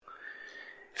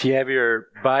If you have your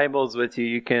Bibles with you,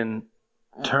 you can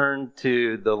turn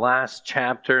to the last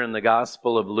chapter in the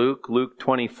Gospel of Luke, Luke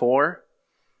 24.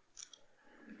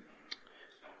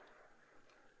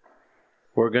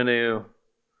 We're going to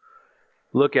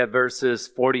look at verses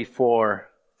 44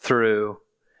 through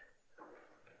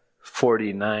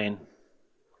 49.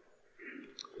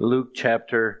 Luke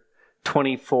chapter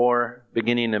 24,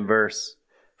 beginning in verse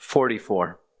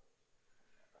 44.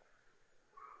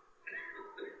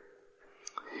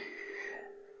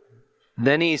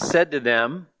 Then he said to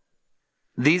them,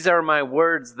 "These are my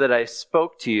words that I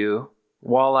spoke to you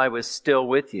while I was still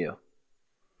with you,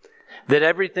 that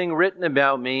everything written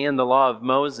about me in the law of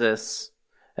Moses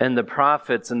and the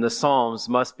prophets and the Psalms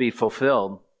must be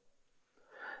fulfilled."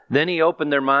 Then he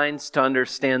opened their minds to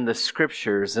understand the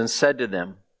Scriptures and said to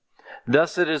them,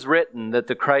 "Thus it is written that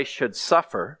the Christ should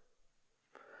suffer,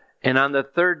 and on the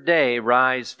third day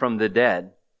rise from the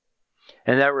dead,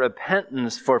 and that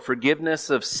repentance for forgiveness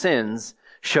of sins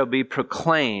shall be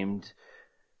proclaimed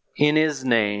in his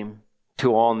name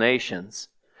to all nations,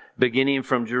 beginning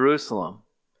from Jerusalem.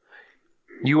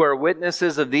 You are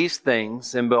witnesses of these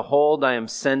things, and behold, I am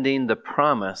sending the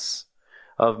promise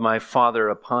of my Father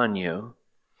upon you.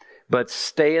 But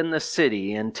stay in the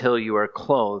city until you are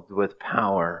clothed with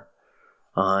power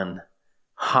on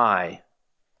high."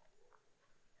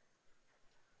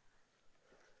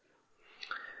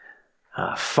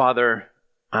 Father,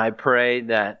 I pray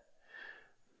that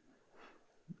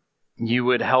you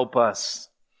would help us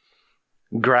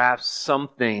grasp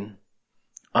something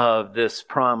of this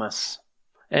promise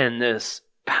and this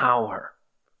power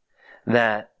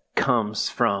that comes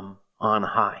from on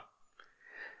high.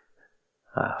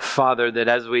 Father, that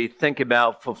as we think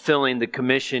about fulfilling the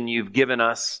commission you've given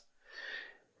us,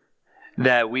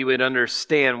 that we would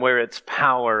understand where its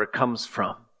power comes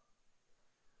from.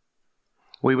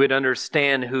 We would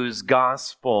understand whose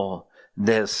gospel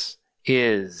this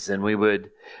is, and we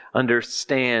would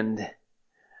understand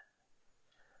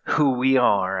who we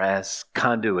are as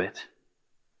conduit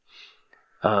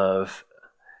of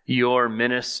your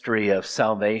ministry of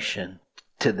salvation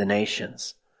to the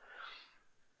nations.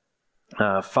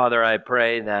 Father, I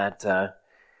pray that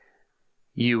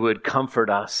you would comfort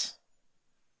us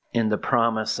in the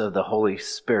promise of the Holy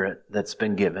Spirit that's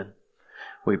been given.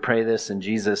 We pray this in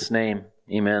Jesus' name.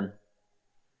 Amen.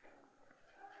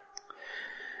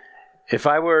 If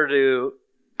I were to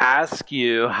ask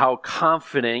you how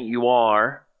confident you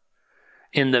are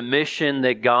in the mission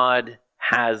that God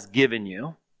has given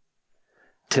you,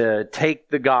 to take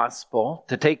the gospel,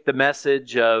 to take the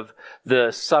message of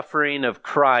the suffering of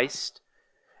Christ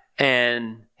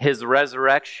and his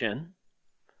resurrection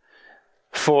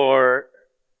for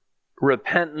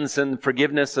repentance and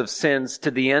forgiveness of sins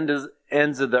to the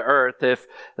ends of the earth, if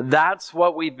that's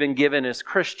what we've been given as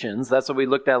Christians, that's what we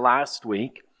looked at last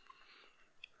week,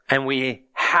 and we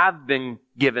have been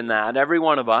given that, every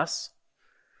one of us.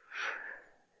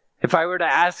 If I were to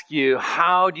ask you,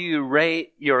 how do you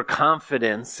rate your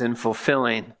confidence in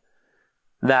fulfilling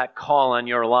that call on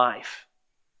your life?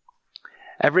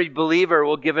 Every believer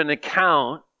will give an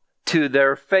account to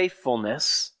their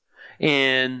faithfulness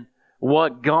in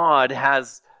what God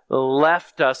has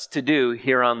left us to do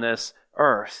here on this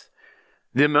earth.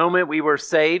 The moment we were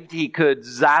saved, he could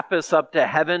zap us up to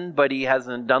heaven, but he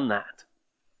hasn't done that.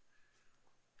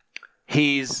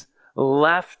 He's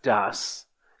left us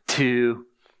to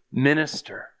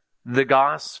minister the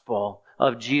gospel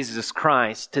of Jesus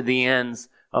Christ to the ends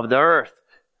of the earth.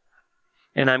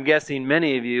 And I'm guessing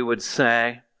many of you would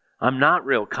say, I'm not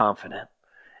real confident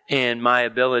in my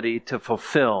ability to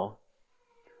fulfill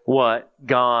what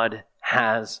God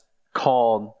has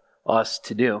called us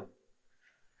to do.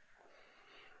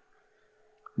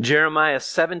 Jeremiah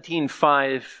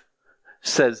 17:5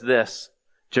 says this.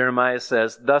 Jeremiah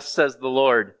says, "Thus says the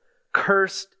Lord,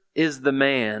 cursed is the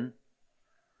man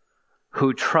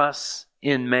who trusts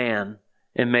in man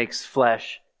and makes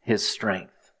flesh his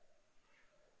strength."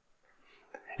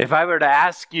 If I were to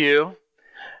ask you,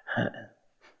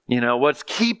 what's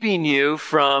keeping you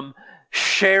from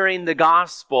sharing the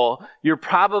gospel, you're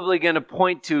probably going to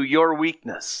point to your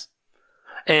weakness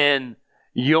and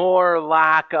your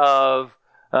lack of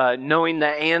knowing the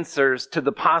answers to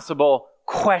the possible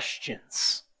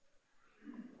questions.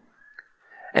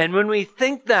 And when we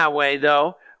think that way,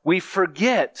 though, we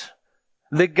forget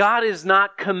that God has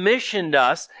not commissioned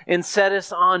us and set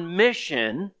us on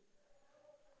mission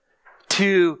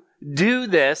to do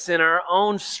this in our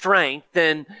own strength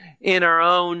and in our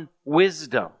own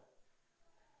wisdom.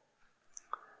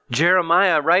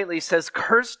 Jeremiah rightly says,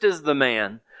 "Cursed is the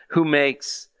man who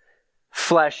makes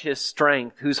flesh his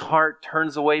strength, whose heart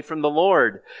turns away from the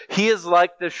Lord. He is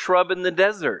like the shrub in the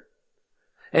desert,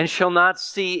 and shall not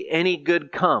see any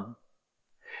good come.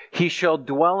 He shall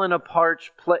dwell in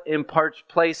parched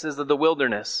places of the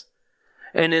wilderness,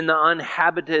 and in the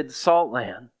uninhabited salt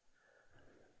land.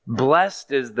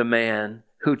 Blessed is the man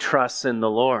who trusts in the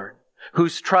Lord,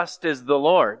 whose trust is the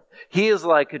Lord. He is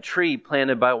like a tree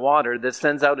planted by water that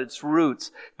sends out its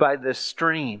roots by the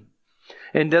stream,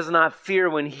 and does not fear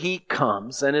when heat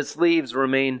comes, and its leaves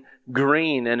remain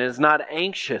green, and is not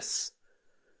anxious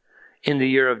in the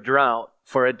year of drought,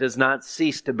 for it does not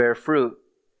cease to bear fruit.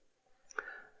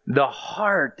 The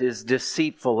heart is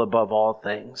deceitful above all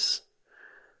things,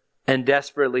 and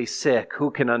desperately sick.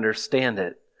 Who can understand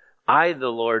it? I, the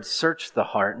Lord, search the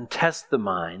heart and test the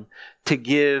mind, to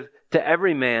give to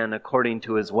every man according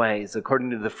to his ways, according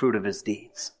to the fruit of his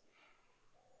deeds.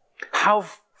 How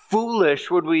foolish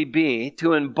would we be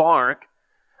to embark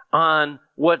on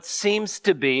what seems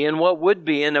to be and what would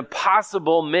be an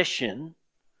impossible mission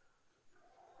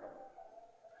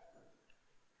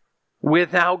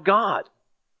without God,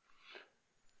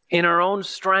 in our own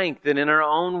strength and in our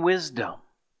own wisdom,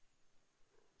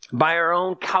 by our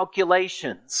own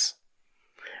calculations.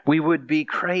 We would be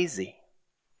crazy.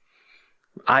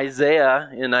 Isaiah,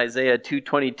 in Isaiah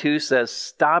 2:22 says,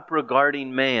 "Stop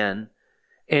regarding man,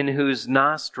 in whose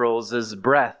nostrils is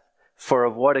breath, for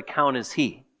of what account is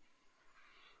he?"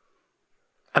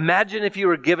 Imagine if you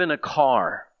were given a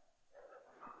car,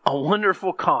 a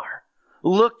wonderful car,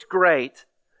 looked great,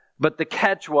 but the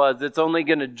catch was it's only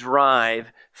going to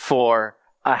drive for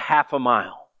a half a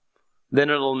mile. Then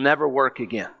it'll never work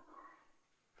again.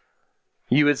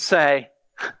 You would say,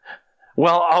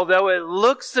 well, although it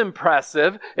looks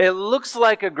impressive, it looks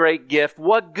like a great gift,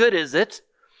 what good is it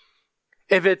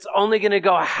if it's only going to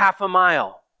go half a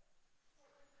mile?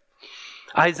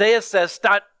 Isaiah says,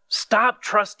 stop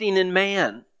trusting in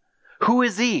man. Who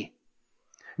is he?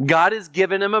 God has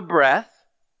given him a breath.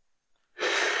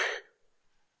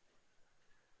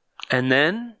 And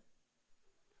then,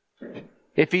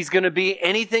 if he's going to be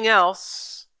anything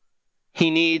else, he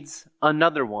needs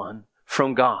another one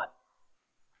from God.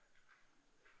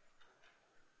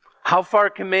 How far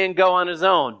can man go on his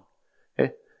own?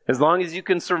 As long as you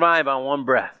can survive on one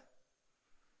breath.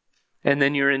 And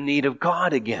then you're in need of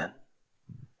God again.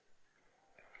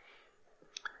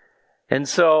 And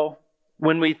so,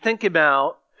 when we think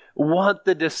about what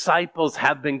the disciples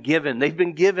have been given, they've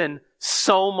been given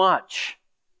so much.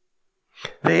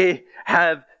 They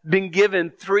have been given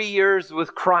 3 years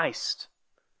with Christ.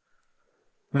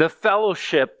 The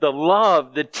fellowship, the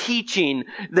love, the teaching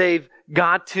they've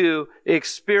got to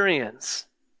experience.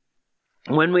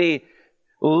 When we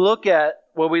look at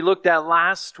what we looked at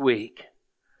last week,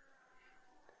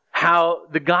 how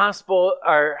the gospel,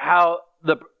 or how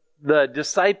the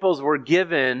disciples were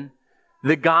given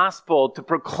the gospel to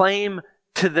proclaim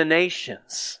to the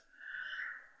nations.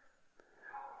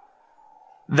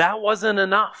 That wasn't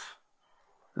enough.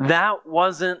 That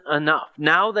wasn't enough.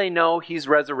 Now they know he's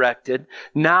resurrected.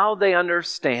 Now they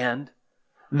understand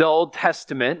the Old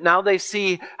Testament. Now they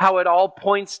see how it all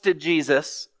points to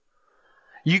Jesus.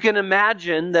 You can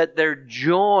imagine that their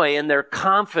joy and their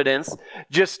confidence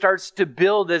just starts to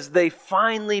build as they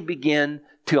finally begin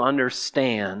to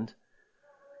understand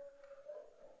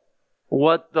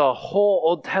what the whole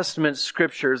Old Testament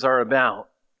scriptures are about.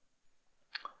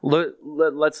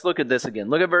 Let's look at this again.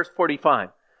 Look at verse 45.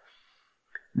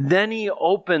 Then he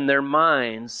opened their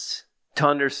minds to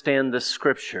understand the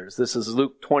scriptures. This is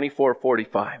Luke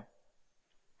 24:45.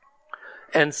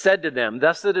 And said to them,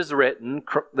 "Thus it is written,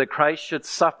 that Christ should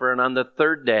suffer and on the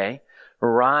third day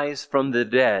rise from the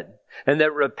dead, and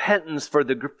that repentance for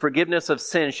the forgiveness of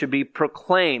sins should be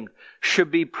proclaimed,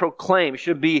 should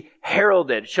be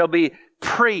heralded, shall be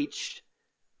preached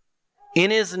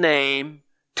in his name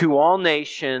to all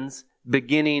nations,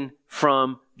 beginning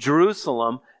from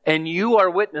Jerusalem, and you are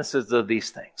witnesses of these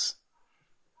things."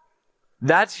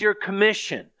 That's your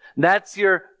commission. That's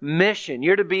your mission.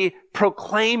 You're to be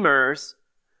proclaimers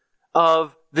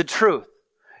of the truth.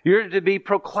 You're to be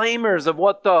proclaimers of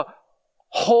what the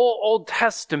whole Old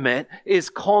Testament is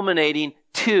culminating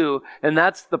to, and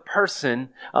that's the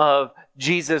person of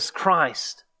Jesus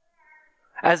Christ.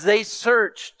 As they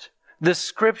searched the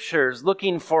scriptures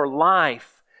looking for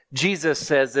life, Jesus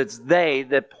says it's they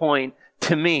that point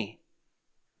to me.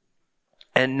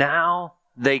 And now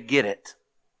they get it.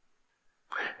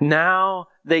 Now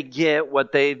they get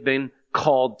what they've been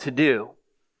called to do.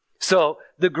 So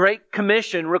the Great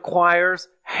Commission requires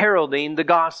heralding the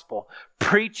gospel,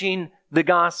 preaching the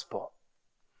gospel.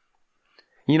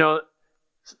 You know,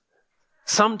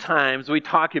 sometimes we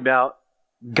talk about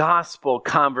gospel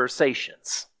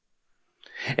conversations.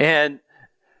 And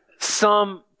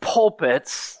some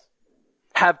pulpits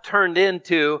have turned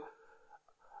into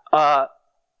a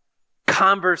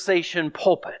conversation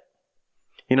pulpit.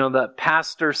 You know, the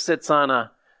pastor sits on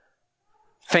a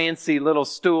fancy little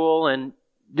stool and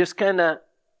just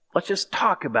let's just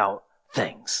talk about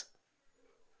things.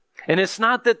 And it's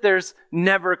not that there's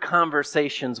never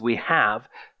conversations we have.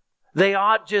 They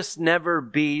ought just never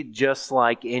be just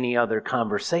like any other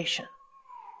conversation.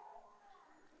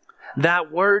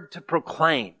 That word to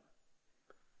proclaim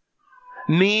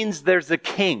means there's a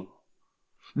king.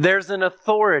 There's an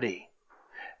authority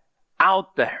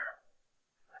out there.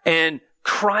 And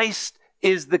Christ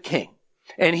is the king.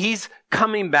 And he's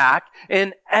coming back,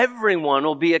 and everyone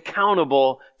will be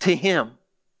accountable to him.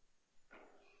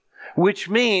 Which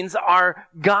means our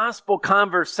gospel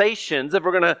conversations, if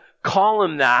we're going to call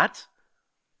them that,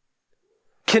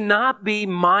 cannot be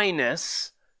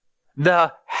minus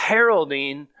the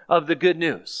heralding of the good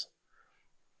news.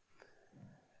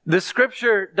 The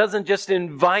Scripture doesn't just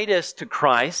invite us to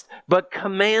Christ, but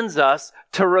commands us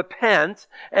to repent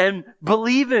and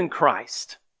believe in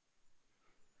Christ.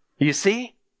 You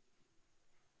see?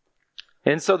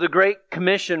 And so the Great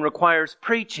Commission requires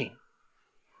preaching.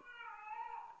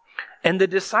 And the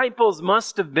disciples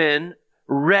must have been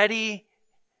ready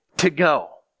to go.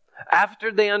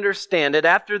 After they understand it,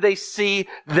 after they see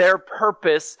their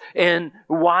purpose and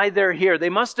why they're here, they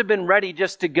must have been ready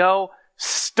just to go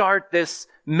start this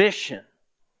mission.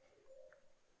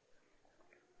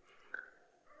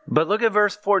 But look at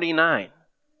verse 49.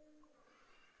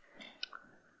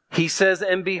 He says,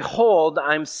 "And behold,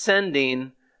 I'm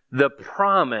sending the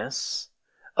promise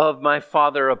of my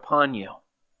Father upon you."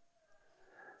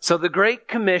 So the Great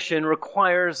Commission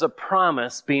requires a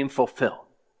promise being fulfilled.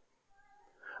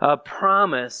 A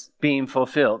promise being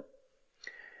fulfilled.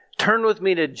 Turn with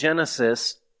me to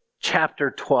Genesis chapter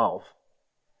 12.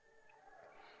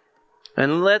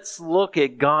 And let's look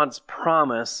at God's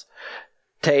promise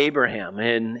to Abraham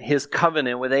and his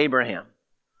covenant with Abraham.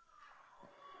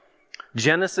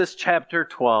 Genesis chapter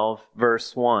 12,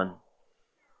 verse 1.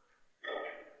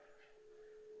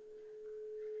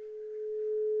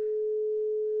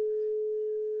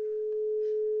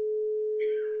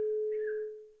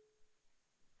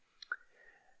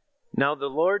 Now the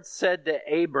Lord said to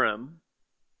Abram,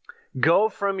 "Go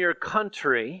from your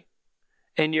country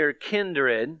and your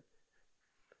kindred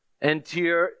and to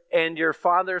your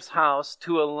father's house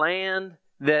to a land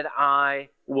that I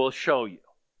will show you."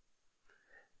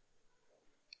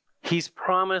 He's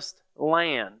promised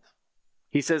land.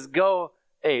 He says, "Go,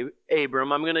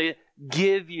 Abram, I'm going to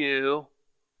give you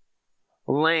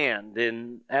land."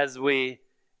 And as we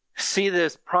see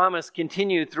this promise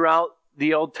continue throughout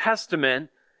the Old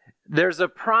Testament, there's a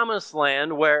promised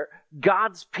land where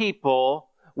God's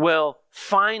people will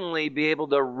finally be able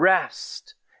to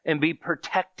rest and be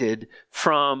protected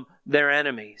from their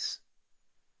enemies.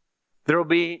 There will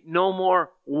be no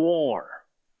more war.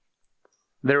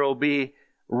 There will be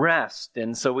rest.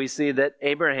 And so we see that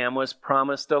Abraham was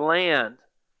promised a land.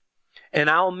 "And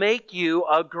I'll make you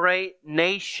a great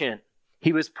nation."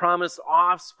 He was promised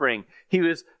offspring. He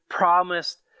was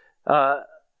promised a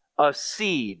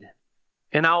seed.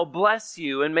 "And I'll bless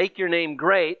you and make your name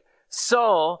great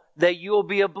so that you'll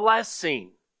be a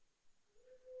blessing."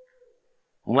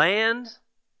 Land,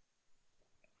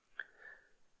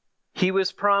 he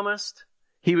was promised.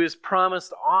 He was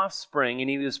promised offspring, and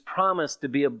he was promised to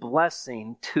be a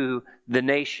blessing to the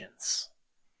nations.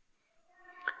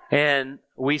 And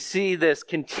we see this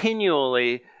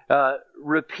continually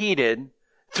repeated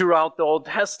throughout the Old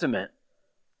Testament.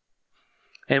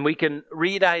 And we can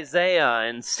read Isaiah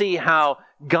and see how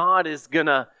God is going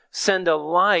to send a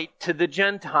light to the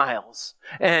Gentiles.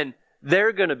 And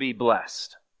they're going to be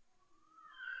blessed.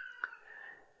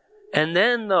 And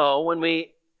then, though, when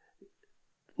we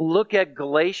look at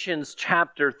Galatians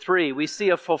chapter 3, we see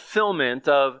a fulfillment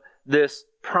of this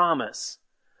promise.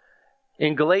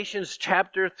 In Galatians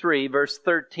chapter 3, verse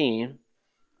 13,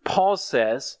 Paul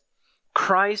says,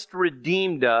 "Christ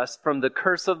redeemed us from the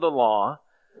curse of the law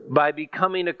by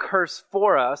becoming a curse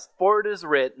for us, for it is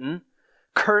written,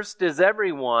 'Cursed is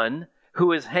everyone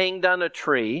who is hanged on a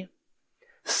tree,'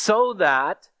 so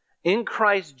that in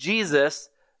Christ Jesus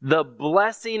the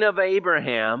blessing of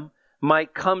Abraham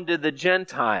might come to the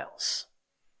Gentiles."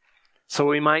 So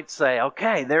we might say,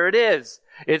 okay, there it is.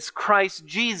 It's Christ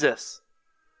Jesus.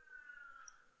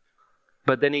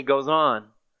 But then he goes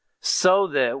on, "so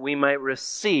that we might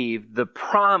receive the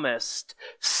promised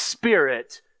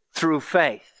Spirit through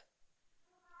faith."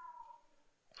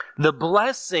 The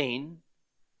blessing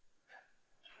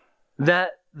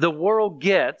that the world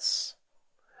gets,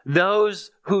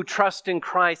 those who trust in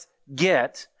Christ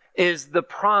get, is the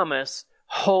promised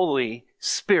Holy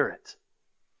Spirit.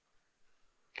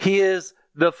 He is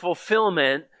the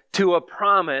fulfillment to a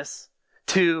promise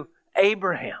to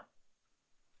Abraham.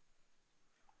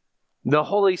 The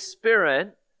Holy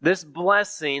Spirit, this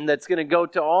blessing that's going to go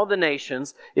to all the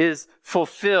nations, is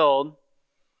fulfilled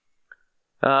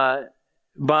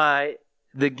by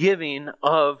the giving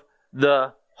of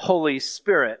the Holy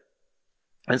Spirit.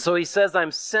 And so he says,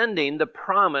 I'm sending the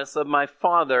promise of my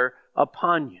Father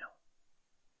upon you.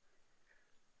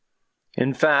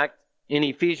 In fact, in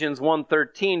Ephesians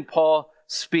 1:13, Paul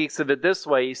speaks of it this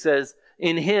way. He says,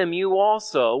 in him you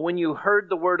also, when you heard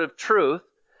the word of truth,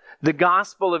 the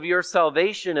gospel of your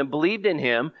salvation, and believed in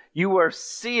him, you were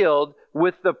sealed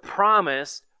with the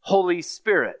promised Holy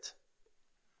Spirit,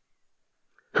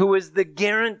 who is the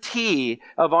guarantee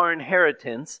of our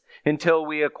inheritance until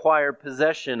we acquire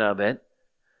possession of it,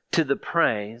 to the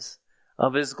praise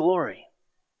of his glory.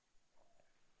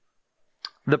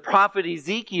 The prophet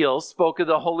Ezekiel spoke of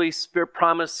the Holy Spirit,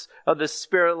 promise of the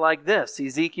Spirit like this.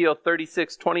 Ezekiel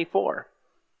 36:24.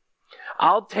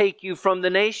 I'll take you from the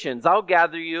nations. I'll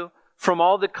gather you from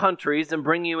all the countries and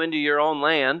bring you into your own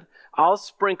land. I'll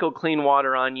sprinkle clean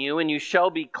water on you, and you shall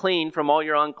be clean from all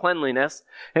your uncleanliness.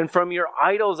 And from your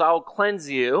idols I'll cleanse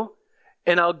you,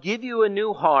 and I'll give you a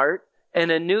new heart,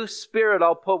 and a new spirit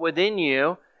I'll put within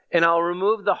you, and I'll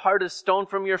remove the heart of stone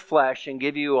from your flesh and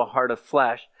give you a heart of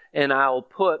flesh. And I'll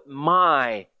put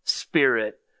my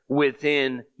spirit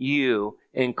within you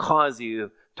and cause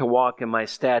you to walk in my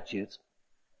statutes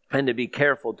and to be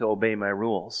careful to obey my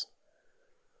rules.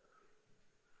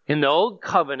 In the old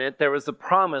covenant, there was the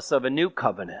promise of a new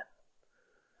covenant.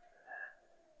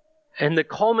 And the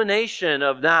culmination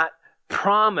of that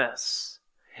promise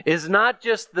is not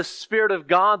just the Spirit of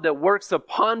God that works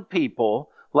upon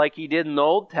people like he did in the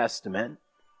Old Testament,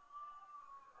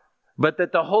 but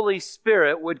that the Holy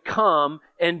Spirit would come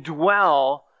and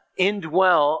indwell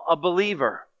a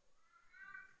believer.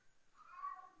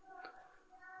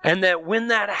 And that when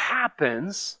that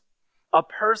happens, a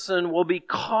person will be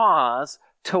caused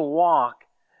to walk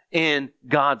in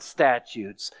God's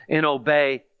statutes and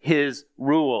obey his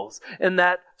rules. And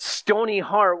that stony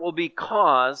heart will be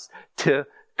caused to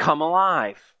come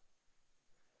alive.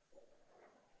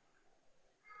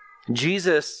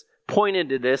 Jesus pointed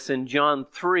to this in John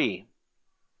 3.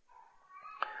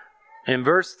 In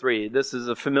verse 3, this is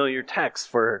a familiar text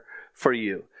for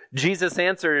you. Jesus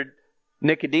answered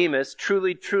Nicodemus,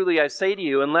 truly, truly, I say to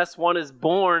you, unless one is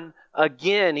born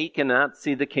again, he cannot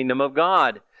see the kingdom of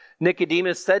God.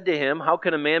 Nicodemus said to him, how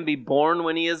can a man be born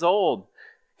when he is old?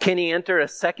 Can he enter a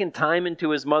second time into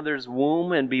his mother's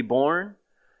womb and be born?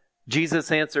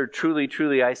 Jesus answered, truly,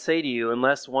 truly, I say to you,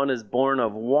 unless one is born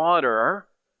of water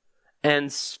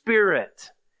and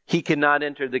spirit, he cannot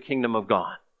enter the kingdom of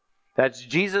God. That's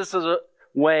Jesus'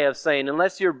 way of saying,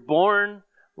 unless you're born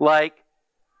like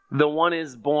the one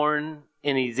is born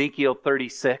in Ezekiel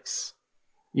 36,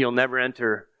 you'll never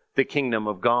enter the kingdom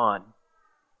of God.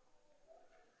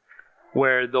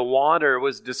 Where the water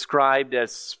was described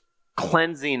as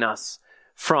cleansing us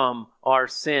from our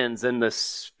sins, and the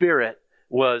Spirit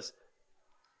was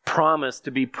promised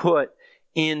to be put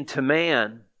into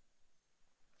man.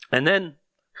 And then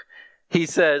he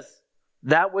says,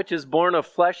 that which is born of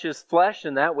flesh is flesh,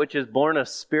 and that which is born of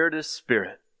spirit is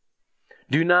spirit.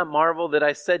 Do not marvel that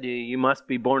I said to you, you must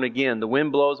be born again. The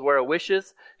wind blows where it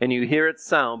wishes, and you hear its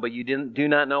sound, but you do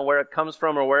not know where it comes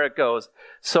from or where it goes.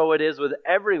 So it is with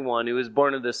everyone who is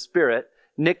born of the Spirit.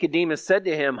 Nicodemus said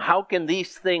to him, how can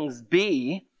these things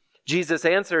be? Jesus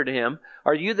answered him,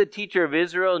 are you the teacher of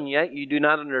Israel, and yet you do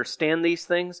not understand these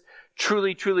things?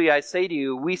 Truly, truly, I say to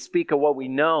you, we speak of what we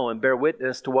know and bear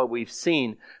witness to what we've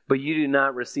seen, but you do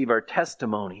not receive our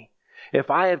testimony. If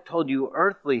I have told you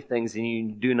earthly things and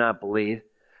you do not believe,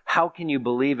 how can you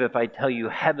believe if I tell you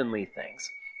heavenly things?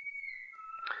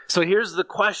 So here's the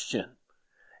question.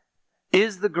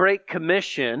 Is the Great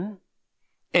Commission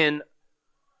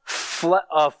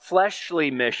a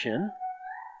fleshly mission?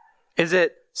 Is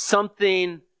it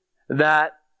something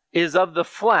that is of the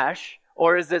flesh,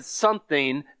 or is it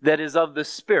something that is of the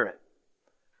Spirit?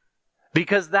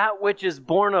 Because that which is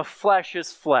born of flesh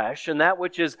is flesh, and that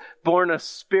which is born of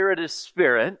spirit is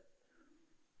spirit.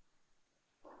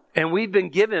 And we've been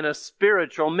given a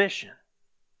spiritual mission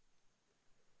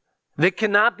that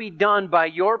cannot be done by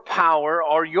your power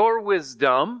or your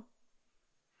wisdom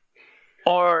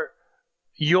or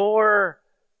your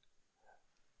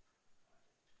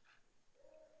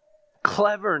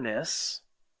cleverness,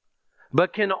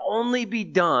 but can only be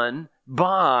done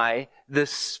by the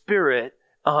Spirit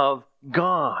of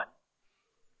God,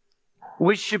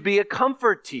 which should be a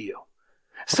comfort to you.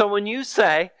 So when you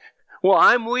say, well,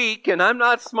 I'm weak and I'm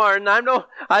not smart and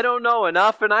I don't know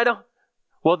enough and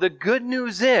well, the good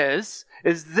news is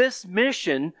this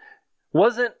mission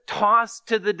wasn't tossed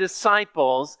to the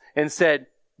disciples and said,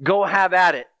 go have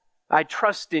at it. I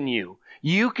trust in you.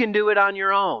 You can do it on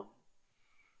your own.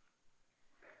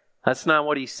 That's not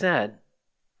what he said.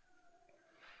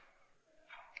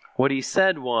 What he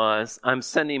said was, I'm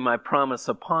sending my promise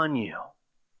upon you.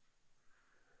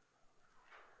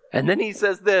 And then he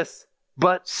says this,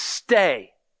 but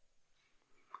stay.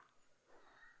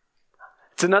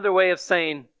 It's another way of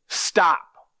saying stop.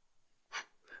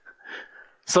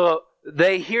 So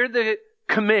they hear the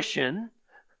commission.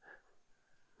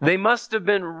 They must have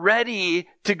been ready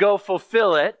to go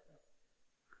fulfill it.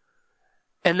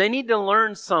 And they need to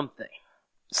learn something.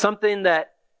 Something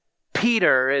that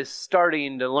Peter is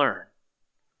starting to learn.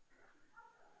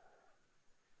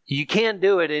 You can't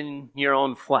do it in your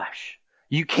own flesh.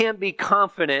 You can't be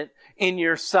confident in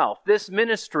yourself. This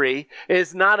ministry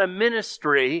is not a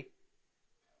ministry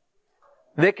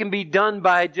that can be done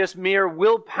by just mere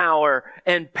willpower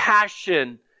and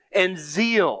passion and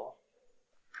zeal.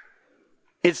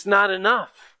 It's not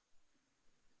enough.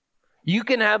 You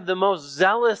can have the most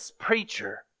zealous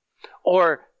preacher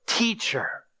or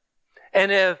teacher,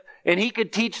 and he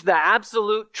could teach the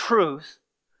absolute truth,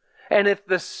 and if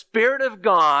the Spirit of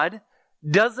God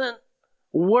doesn't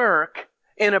work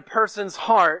in a person's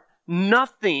heart,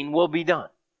 nothing will be done.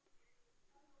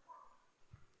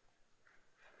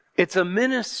 It's a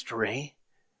ministry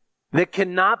that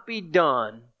cannot be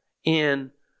done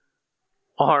in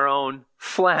our own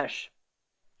flesh.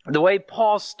 The way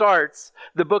Paul starts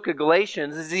the book of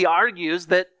Galatians is he argues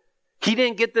that he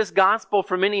didn't get this gospel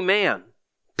from any man.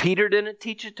 Peter didn't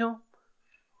teach it to him.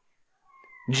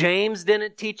 James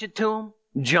didn't teach it to him.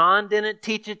 John didn't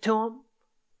teach it to him.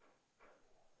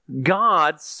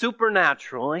 God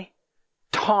supernaturally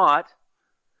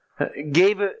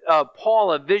gave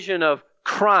Paul a vision of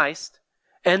Christ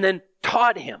and then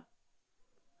taught him.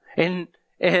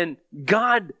 And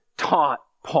God taught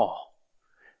Paul.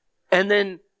 And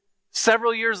then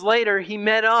several years later, he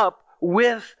met up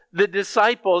with the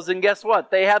disciples, and guess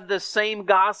what? They have the same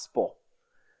gospel.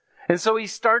 And so he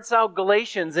starts out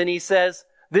Galatians and he says,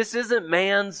 this isn't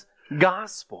man's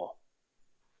gospel.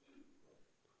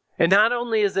 And not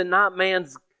only is it not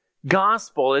man's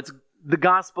gospel, it's the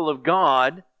gospel of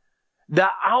God. The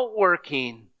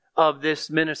outworking of this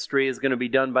ministry is going to be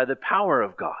done by the power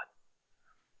of God.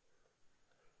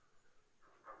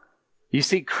 You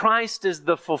see, Christ is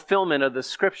the fulfillment of the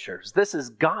Scriptures. This is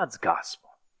God's gospel.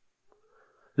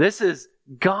 This is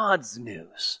God's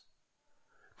news.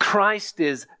 Christ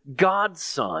is God's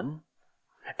Son,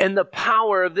 and the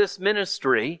power of this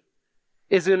ministry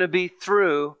is going to be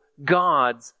through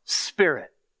God's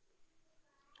Spirit,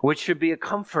 which should be a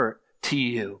comfort to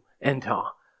you and to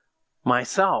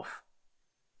myself,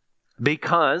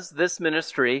 because this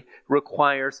ministry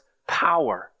requires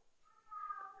power.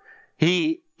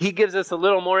 He gives us a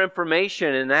little more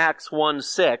information in Acts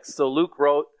 1:6. So Luke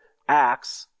wrote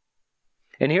Acts.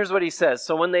 And here's what he says.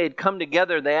 So when they had come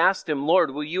together, they asked him,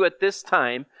 Lord, will you at this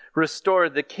time restore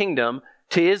the kingdom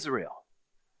to Israel?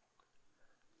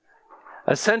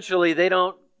 Essentially, they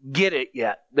don't get it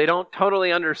yet. They don't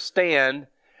totally understand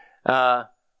the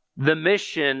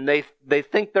mission. They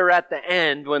think they're at the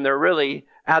end when they're really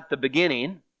at the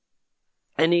beginning.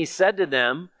 And he said to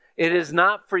them, it is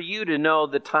not for you to know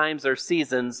the times or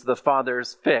seasons the Father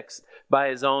has fixed by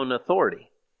his own authority.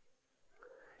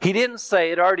 He didn't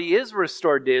say it already is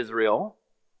restored to Israel.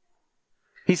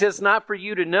 He says not for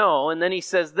you to know. And then he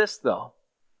says this though.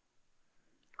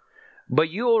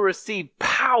 But you will receive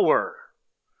power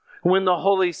when the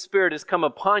Holy Spirit has come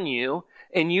upon you,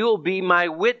 and you will be my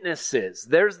witnesses.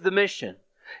 There's the mission.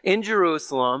 In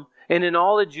Jerusalem and in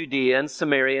all of Judea and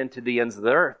Samaria and to the ends of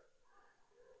the earth.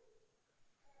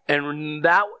 And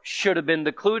that should have been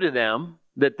the clue to them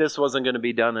that this wasn't going to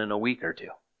be done in a week or two.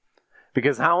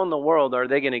 Because how in the world are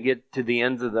they going to get to the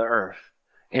ends of the earth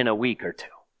in a week or two?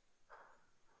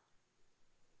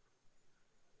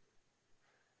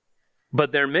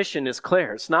 But their mission is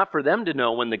clear. It's not for them to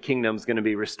know when the kingdom's going to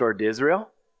be restored to Israel.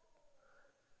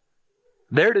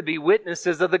 They're to be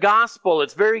witnesses of the gospel.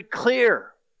 It's very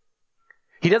clear.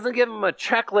 He doesn't give them a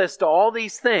checklist to all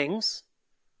these things.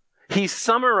 He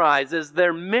summarizes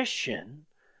their mission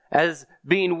as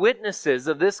being witnesses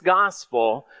of this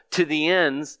gospel to the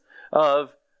ends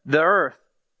of the earth.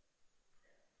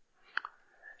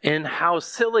 And how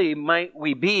silly might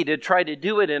we be to try to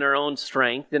do it in our own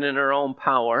strength and in our own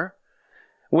power,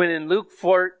 when in Luke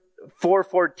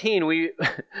 4:14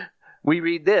 we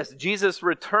read this: Jesus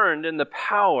returned in the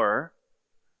power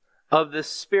of the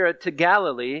Spirit to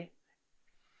Galilee,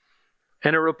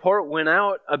 and a report went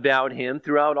out about him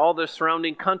throughout all the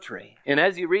surrounding country. And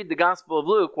as you read the Gospel of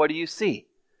Luke, what do you see?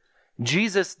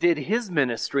 Jesus did his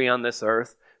ministry on this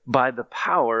earth by the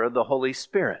power of the Holy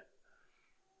Spirit.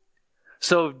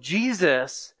 So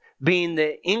Jesus, being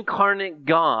the incarnate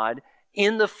God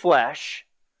in the flesh,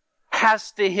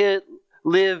 has to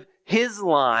live his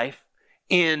life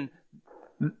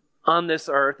on this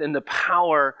earth in the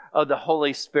power of the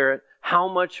Holy Spirit. How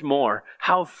much more?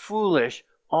 How foolish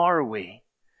are we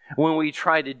when we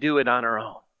try to do it on our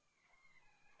own?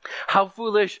 How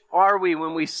foolish are we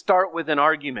when we start with an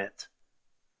argument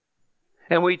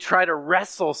and we try to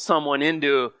wrestle someone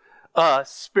into a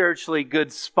spiritually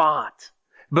good spot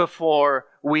before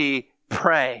we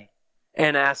pray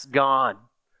and ask God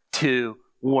to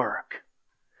work?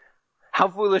 How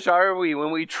foolish are we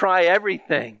when we try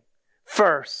everything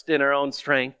first in our own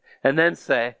strength and then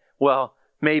say, well,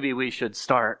 maybe we should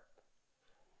start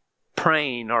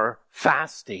praying or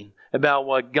fasting about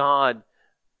what God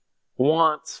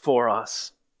wants for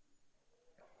us.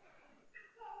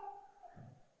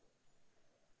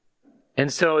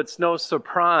 And so it's no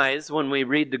surprise when we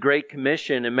read the Great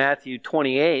Commission in Matthew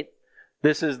 28.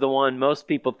 This is the one most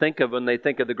people think of when they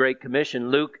think of the Great Commission.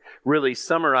 Luke really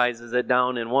summarizes it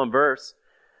down in one verse.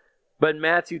 But in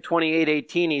Matthew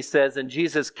 28:18 he says, "And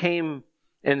Jesus came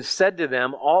and said to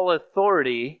them, 'All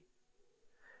authority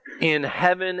in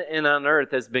heaven and on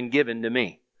earth has been given to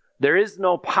me.'" There is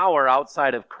no power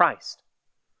outside of Christ.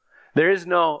 There is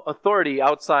no authority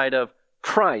outside of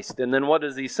Christ. And then what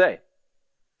does he say?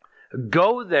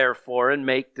 "Go therefore and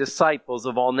make disciples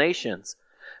of all nations,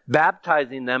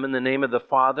 baptizing them in the name of the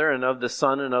Father and of the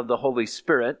Son and of the Holy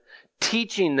Spirit,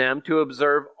 teaching them to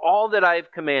observe all that I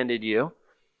have commanded you.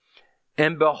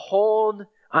 And behold,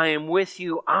 I am with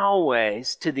you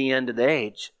always to the end of the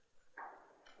age."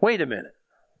 Wait a minute.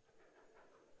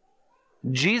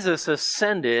 Jesus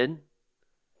ascended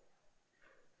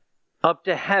up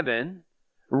to heaven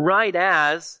right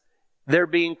as they're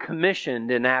being commissioned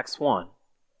in Acts 1.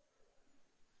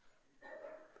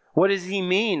 What does he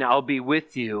mean, "I'll be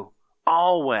with you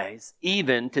always,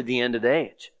 even to the end of the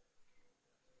age"?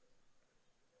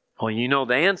 Well, you know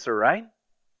the answer, right?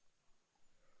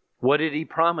 What did he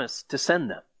promise to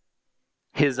send them?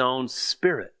 His own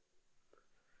Spirit.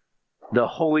 The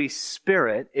Holy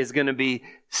Spirit is going to be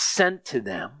sent to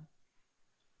them.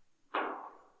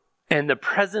 And the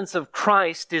presence of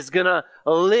Christ is going to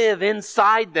live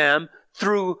inside them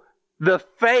through the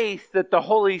faith that the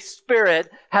Holy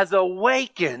Spirit has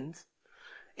awakened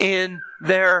in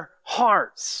their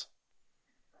hearts.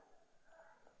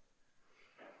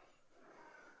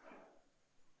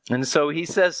 And so he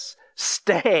says,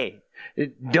 stay.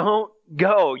 Don't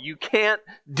go. You can't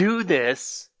do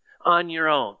this on your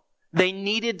own. They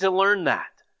needed to learn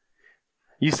that.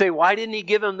 You say, why didn't he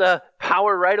give them the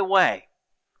power right away?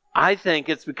 I think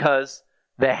it's because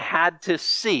they had to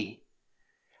see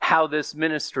how this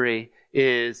ministry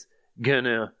is going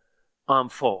to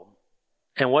unfold.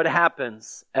 And what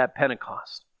happens at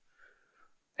Pentecost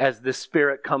as the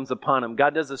Spirit comes upon them?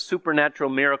 God does a supernatural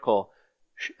miracle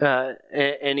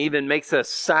and even makes a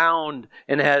sound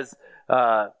and has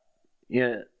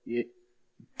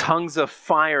tongues of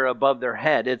fire above their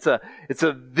head. It's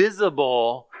a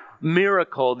visible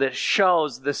miracle that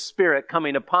shows the Spirit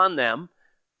coming upon them.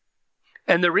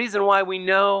 And the reason why we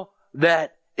know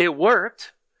that it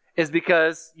worked is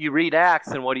because you read Acts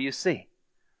and what do you see?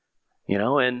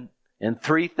 And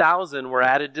 3,000 were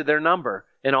added to their number.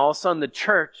 And all of a sudden the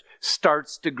church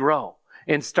starts to grow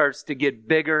and starts to get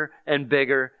bigger and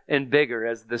bigger and bigger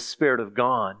as the Spirit of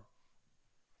God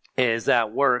is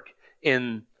at work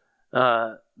in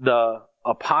the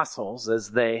apostles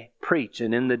as they preach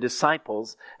and in the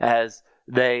disciples as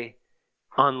they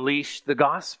unleash the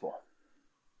gospel.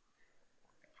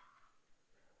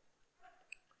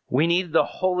 We need the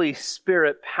Holy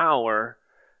Spirit power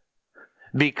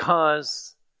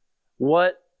because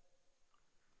what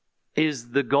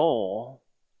is the goal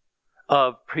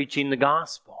of preaching the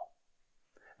gospel?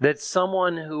 That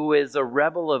someone who is a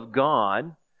rebel of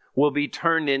God will be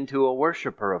turned into a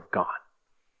worshiper of God.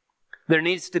 There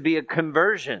needs to be a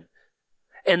conversion.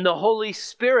 And the Holy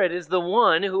Spirit is the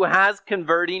one who has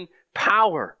converting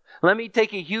power. Let me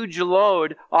take a huge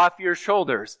load off your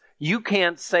shoulders. You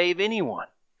can't save anyone.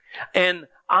 And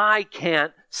I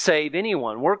can't save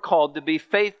anyone. We're called to be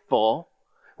faithful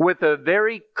with a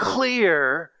very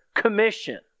clear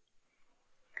commission,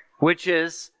 which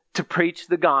is to preach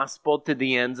the gospel to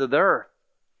the ends of the earth.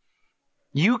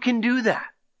 You can do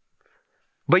that.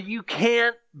 But you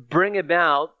can't bring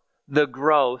about the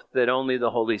growth that only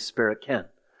the Holy Spirit can.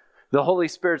 The Holy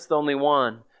Spirit's the only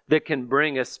one that can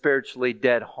bring a spiritually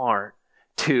dead heart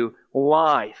to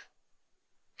life.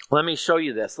 Let me show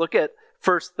you this. Look at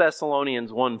 1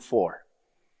 Thessalonians 1:4.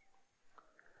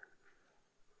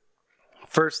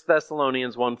 1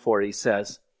 Thessalonians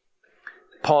 1:4,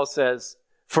 Paul says,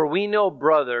 "For we know,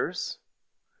 brothers,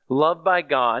 loved by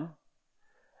God,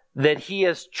 that He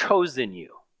has chosen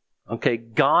you." Okay,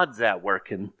 God's at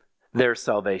work in their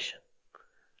salvation.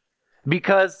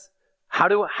 Because how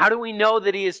do we know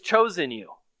that He has chosen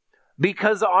you?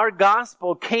 Because our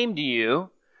gospel came to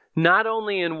you not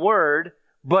only in word,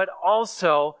 but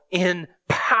also in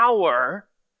power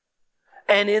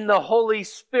and in the Holy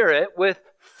Spirit with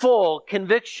full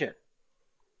conviction.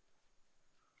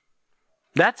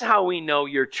 That's how we know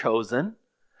you're chosen.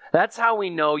 That's how we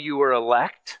know you were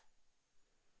elect.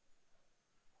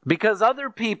 Because other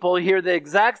people hear the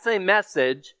exact same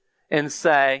message and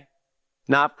say,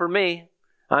 "Not for me.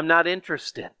 I'm not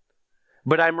interested."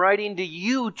 But I'm writing to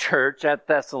you, church at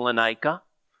Thessalonica,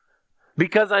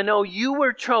 because I know you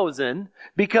were chosen,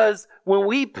 because when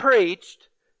we preached,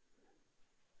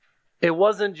 it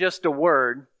wasn't just a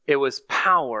word, it was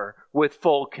power with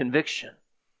full conviction.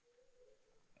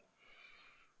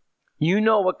 You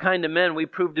know what kind of men we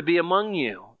proved to be among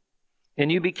you,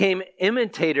 and you became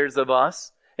imitators of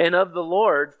us and of the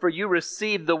Lord, for you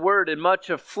received the word in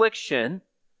much affliction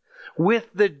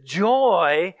with the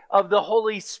joy of the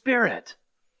Holy Spirit.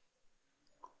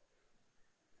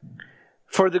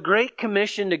 For the Great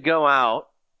Commission to go out,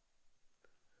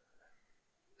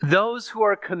 those who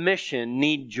are commissioned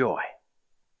need joy,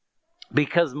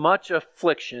 because much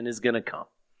affliction is going to come.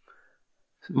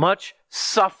 Much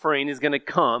suffering is going to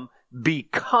come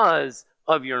because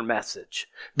of your message,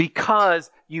 because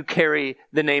you carry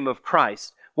the name of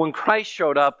Christ. When Christ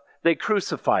showed up, they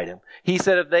crucified Him. He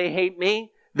said, if they hate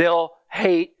me, they'll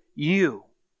hate you.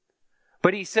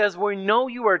 But He says, we know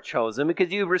you are chosen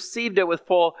because you received it with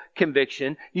full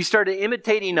conviction. You started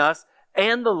imitating us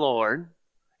and the Lord,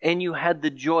 and you had the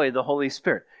joy of the Holy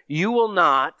Spirit. You will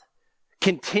not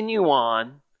continue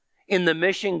on in the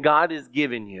mission God has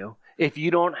given you if you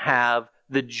don't have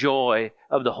the joy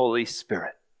of the Holy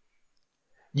Spirit.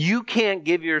 You can't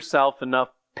give yourself enough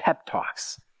pep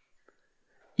talks.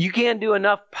 You can't do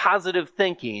enough positive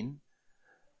thinking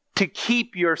to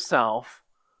keep yourself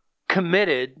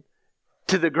committed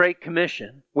to the Great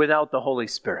Commission without the Holy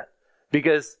Spirit,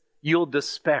 because you'll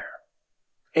despair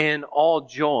and all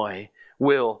joy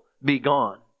will be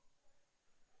gone.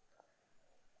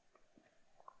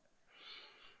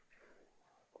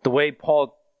 The way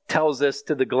Paul tells this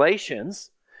to the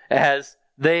Galatians, as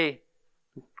they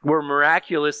were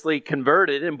miraculously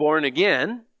converted and born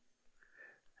again,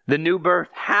 the new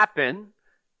birth happened,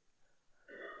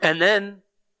 and then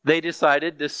they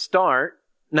decided to start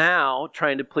now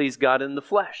trying to please God in the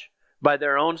flesh by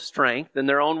their own strength and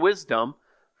their own wisdom,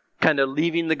 kind of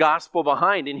leaving the gospel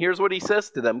behind. And here's what he says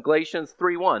to them, Galatians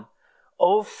 3:1.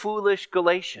 "O foolish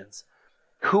Galatians,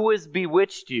 who has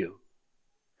bewitched you?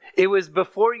 It was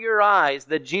before your eyes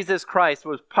that Jesus Christ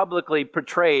was publicly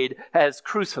portrayed as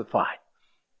crucified."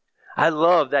 I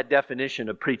love that definition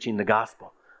of preaching the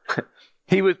gospel.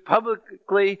 He was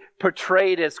publicly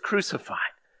portrayed as crucified.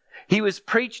 He was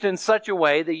preached in such a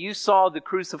way that you saw the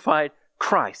crucified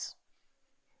Christ.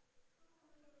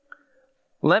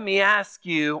 Let me ask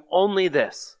you only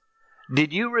this.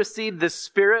 Did you receive the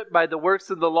Spirit by the works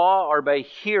of the law or by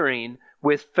hearing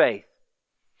with faith?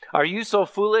 Are you so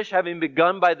foolish, having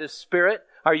begun by the Spirit,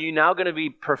 are you now going to be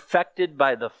perfected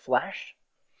by the flesh?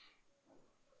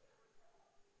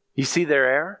 You see their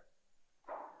error?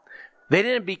 They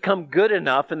didn't become good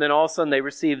enough and then all of a sudden they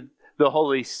received the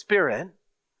Holy Spirit,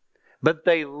 but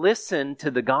they listened to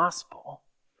the gospel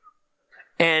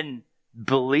and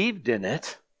believed in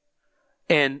it,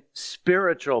 and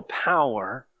spiritual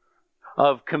power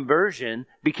of conversion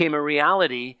became a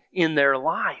reality in their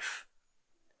life.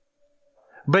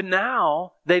 But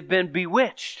now they've been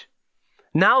bewitched.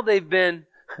 Now they've been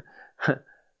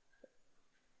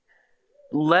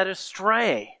led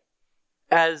astray.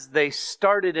 As they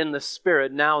started in the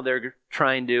Spirit, now they're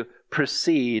trying to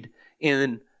proceed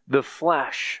in the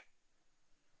flesh.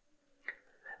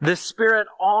 The Spirit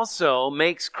also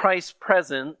makes Christ's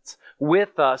presence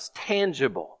with us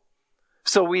tangible,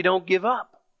 so we don't give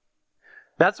up.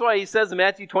 That's why He says in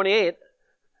Matthew 28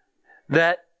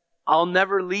 that I'll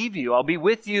never leave you. I'll be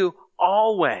with you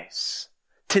always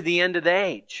to the end of the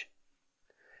age.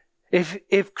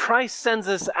 If Christ sends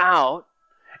us out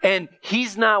and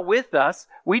He's not with us,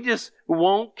 we just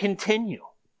won't continue.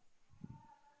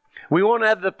 We won't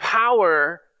have the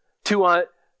power to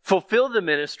fulfill the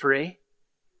ministry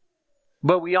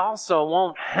but we also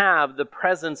won't have the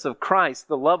presence of Christ,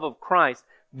 the love of Christ,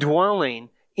 dwelling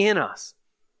in us.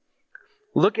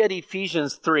 Look at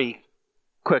Ephesians 3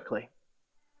 quickly.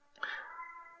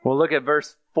 We'll look at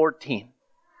verse 14.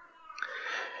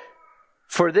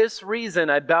 For this reason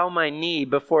I bow my knee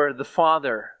before the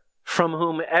Father, from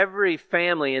whom every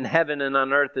family in heaven and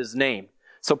on earth is named.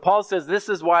 So Paul says, this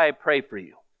is why I pray for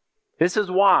you. This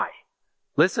is why.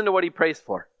 Listen to what he prays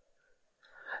for.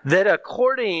 That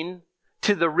according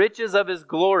to the riches of his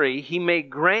glory, he may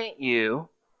grant you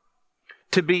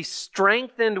to be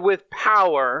strengthened with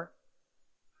power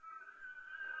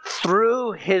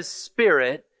through his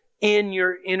Spirit in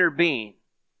your inner being.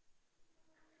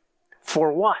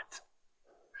 For what?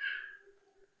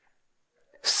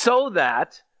 So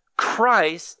that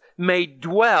Christ may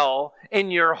dwell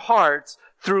in your hearts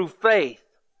through faith.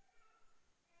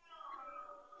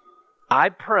 I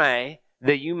pray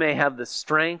that you may have the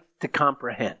strength to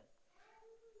comprehend,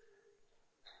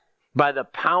 by the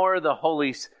power of the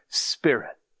Holy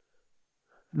Spirit,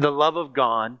 the love of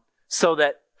God, so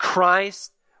that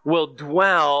Christ will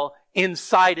dwell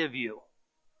inside of you.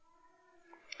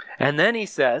 And then he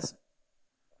says,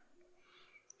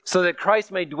 so that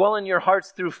Christ may dwell in your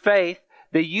hearts through faith,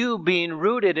 that you, being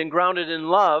rooted and grounded in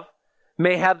love,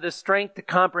 may have the strength to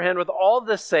comprehend with all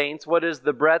the saints what is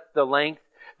the breadth, the length,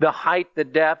 the height, the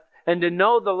depth, and to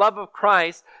know the love of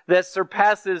Christ that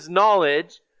surpasses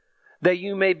knowledge, that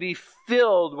you may be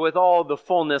filled with all the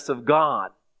fullness of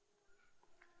God.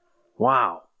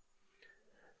 Wow.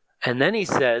 And then he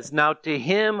says, now to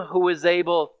him who is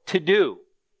able to do.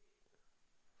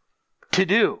 To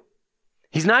do.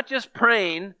 He's not just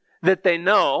praying that they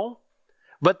know,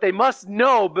 but they must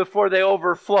know before they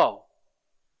overflow.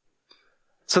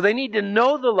 So they need to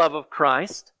know the love of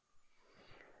Christ.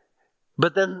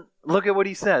 But then look at what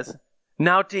he says.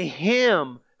 Now to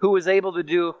him who is able to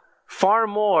do far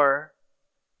more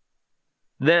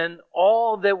than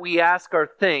all that we ask or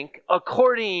think,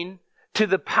 according to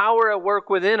the power at work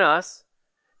within us,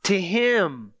 to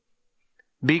him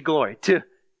be glory.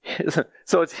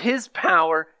 So it's his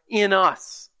power in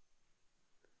us.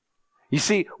 You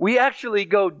see, we actually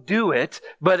go do it,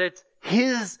 but it's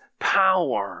his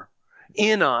power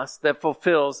in us that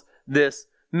fulfills this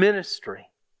ministry.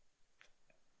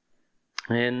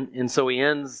 And so he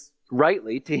ends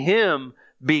rightly, to him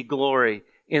be glory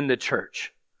in the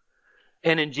church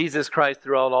and in Jesus Christ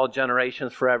throughout all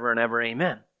generations, forever and ever.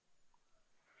 Amen.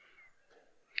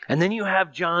 And then you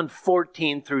have John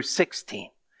 14 through 16.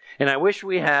 And I wish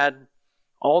we had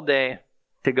all day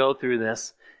to go through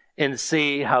this and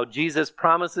see how Jesus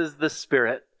promises the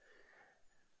Spirit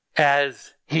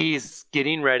as he's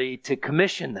getting ready to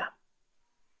commission them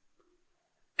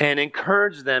and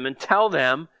encourage them and tell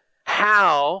them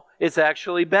how it's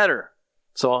actually better.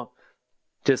 So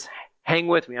just hang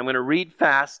with me. I'm going to read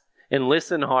fast and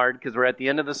listen hard because we're at the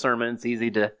end of the sermon. It's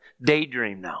easy to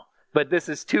daydream now. But this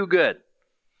is too good.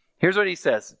 Here's what he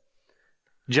says.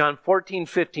 John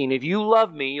 14:15. If you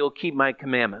love me, you'll keep my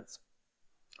commandments.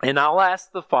 And I'll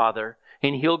ask the Father,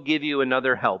 and he'll give you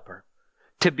another helper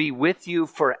to be with you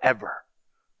forever.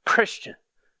 Christian,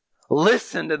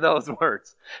 listen to those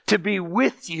words. To be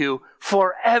with you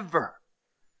forever.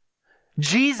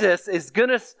 Jesus is going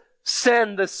to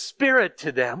send the Spirit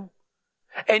to them,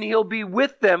 and he'll be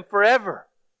with them forever.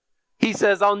 He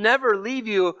says, I'll never leave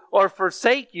you or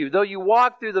forsake you. Though you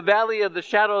walk through the valley of the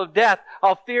shadow of death,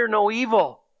 I'll fear no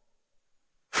evil,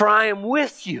 for I am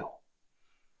with you.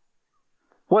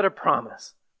 What a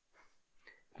promise.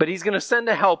 But he's going to send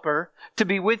a helper to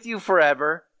be with you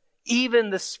forever, even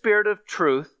the Spirit of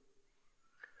truth,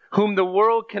 whom the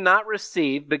world cannot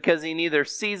receive because he neither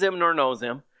sees him nor knows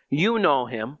him. You know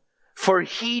him, for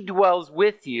he dwells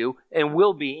with you and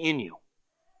will be in you.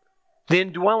 The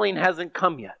indwelling hasn't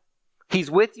come yet. He's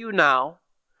with you now,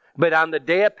 but on the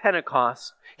day of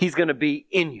Pentecost, he's going to be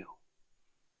in you.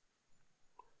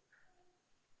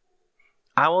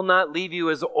 I will not leave you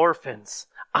as orphans.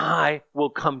 I will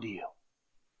come to you.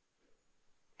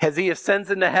 Has he ascends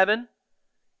into heaven?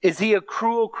 Is he a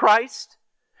cruel Christ?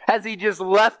 Has he just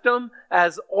left them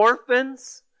as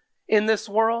orphans in this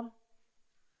world?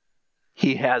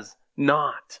 He has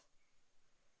not.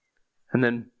 And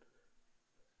then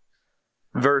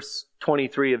verse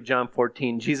 23 of John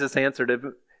 14, Jesus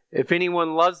answered, if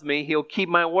anyone loves me, he'll keep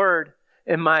my word,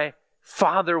 and my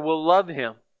Father will love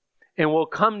him and will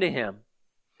come to him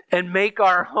and make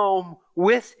our home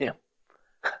with him.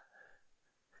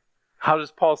 How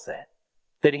does Paul say it?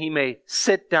 That he may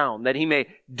sit down, that he may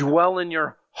dwell in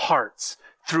your hearts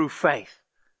through faith.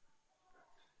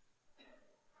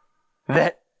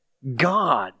 That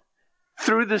God,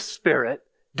 through the Spirit,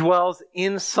 dwells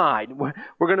inside. We're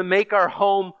going to make our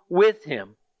home with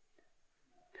Him.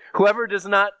 Whoever does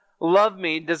not love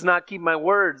me does not keep my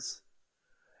words.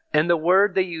 And the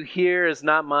word that you hear is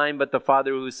not mine, but the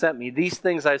Father who sent me. These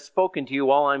things I've spoken to you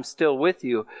while I'm still with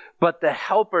you. But the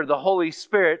Helper, the Holy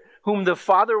Spirit, whom the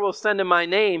Father will send in my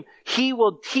name, He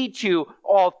will teach you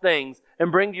all things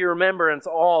and bring to your remembrance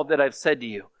all that I've said to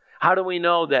you. How do we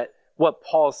know that what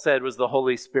Paul said was the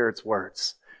Holy Spirit's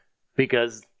words?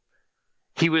 Because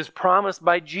he was promised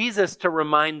by Jesus to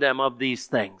remind them of these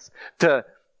things,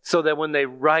 so that when they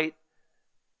write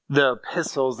the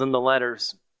epistles and the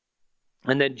letters,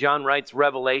 and then John writes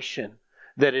Revelation,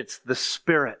 that it's the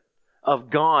Spirit of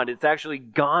God. It's actually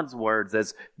God's words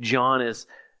as John is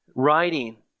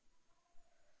writing.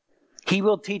 He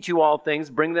will teach you all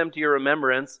things, bring them to your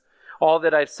remembrance, all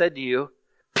that I've said to you.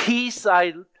 Peace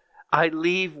I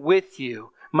leave with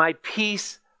you. My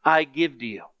peace I give to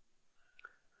you.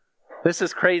 This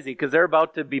is crazy because they're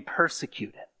about to be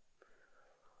persecuted.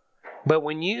 But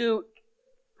when you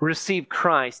receive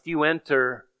Christ, you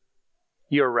enter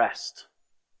your rest.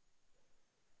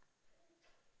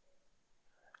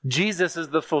 Jesus is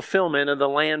the fulfillment of the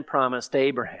land promised to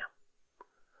Abraham.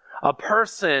 A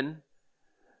person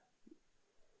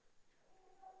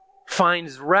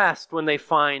finds rest when they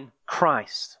find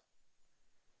Christ.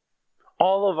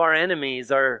 All of our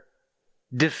enemies are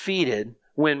defeated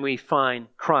when we find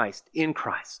Christ, in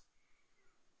Christ.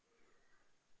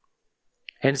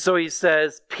 And so he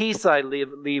says, peace I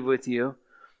leave with you.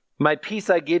 My peace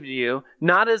I give to you.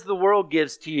 Not as the world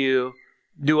gives to you,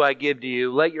 do I give to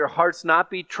you. Let your hearts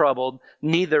not be troubled,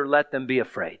 neither let them be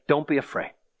afraid. Don't be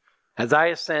afraid. As I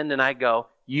ascend and I go,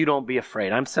 you don't be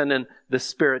afraid. I'm sending the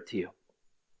Spirit to you.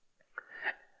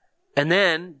 And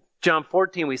then, John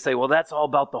 14, we say, well, that's all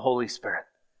about the Holy Spirit.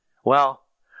 Well,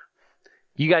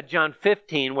 you got John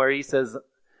 15 where he says,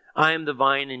 I am the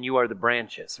vine and you are the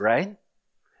branches, right?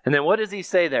 And then what does he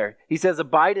say there? He says,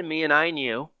 abide in me and I in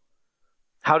you.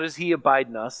 How does he abide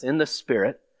in us? In the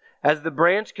Spirit. As the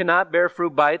branch cannot bear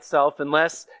fruit by itself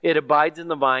unless it abides in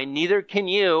the vine, neither can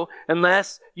you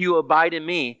unless you abide in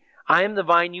me. I am the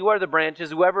vine, you are the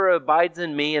branches. Whoever abides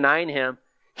in me and I in him,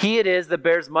 he it is that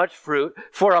bears much fruit.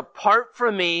 For apart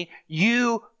from me,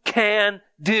 you can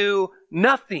do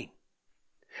nothing.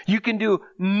 You can do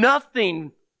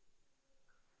nothing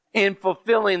in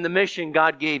fulfilling the mission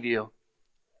God gave you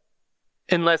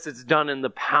unless it's done in the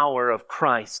power of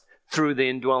Christ through the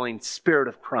indwelling Spirit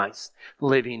of Christ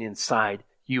living inside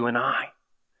you and I.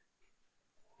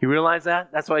 You realize that?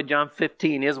 That's why John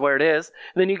 15 is where it is.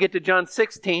 And then you get to John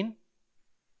 16.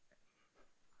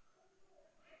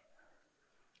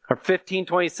 Or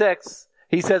 15:26.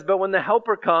 He says, but when the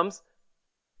Helper comes,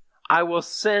 I will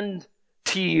send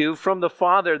to you from the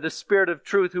Father the Spirit of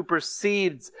truth who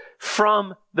proceeds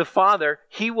from the Father.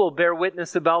 He will bear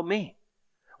witness about me.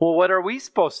 Well, what are we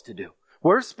supposed to do?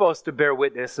 We're supposed to bear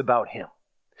witness about Him.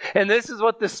 And this is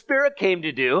what the Spirit came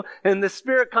to do. And the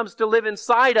Spirit comes to live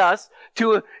inside us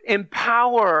to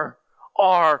empower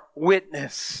our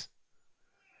witness.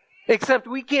 Except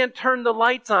we can't turn the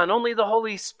lights on. Only the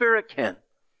Holy Spirit can.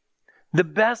 The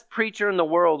best preacher in the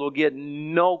world will get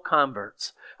no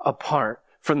converts apart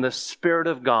from the Spirit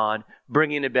of God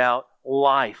bringing about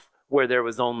life where there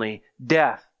was only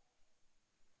death.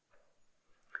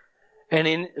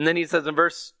 And then he says in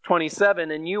verse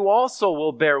 27, and you also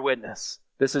will bear witness.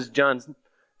 This is John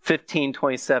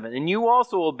 15:27. And you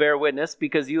also will bear witness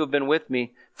because you have been with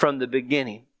me from the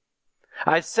beginning.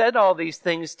 I've said all these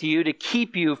things to you to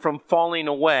keep you from falling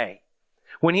away.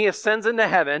 When he ascends into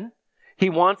heaven, he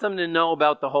wants them to know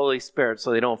about the Holy Spirit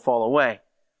so they don't fall away.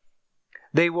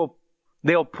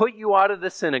 They'll put you out of the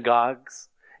synagogues.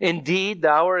 Indeed, the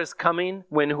hour is coming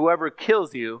when whoever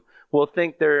kills you will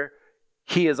think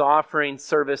he is offering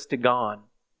service to God.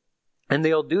 And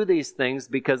they'll do these things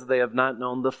because they have not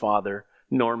known the Father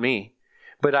nor me.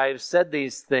 But I have said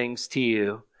these things to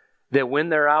you, that when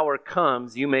their hour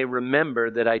comes, you may remember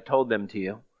that I told them to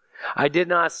you. I did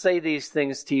not say these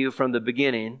things to you from the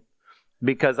beginning,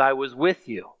 because I was with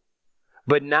you.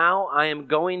 But now I am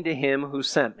going to him who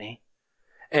sent me.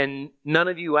 And none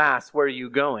of you asked, where are you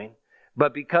going?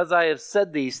 But because I have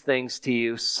said these things to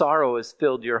you, sorrow has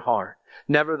filled your heart.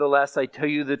 Nevertheless, I tell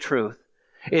you the truth.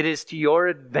 It is to your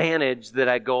advantage that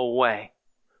I go away.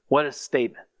 What a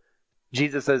statement.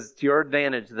 Jesus says, it's your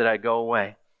advantage that I go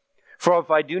away. For if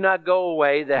I do not go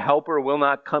away, the Helper will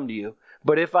not come to you.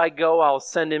 But if I go, I'll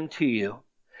send him to you.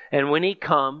 And when he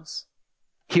comes,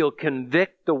 he'll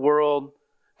convict the world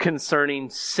concerning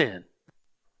sin.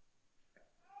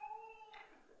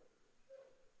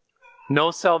 No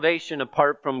salvation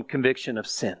apart from conviction of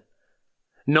sin.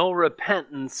 No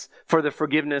repentance for the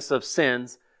forgiveness of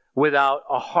sins without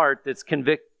a heart that's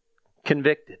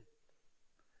convicted.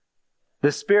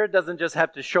 The Spirit doesn't just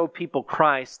have to show people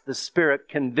Christ. The Spirit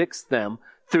convicts them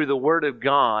through the Word of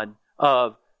God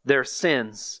of their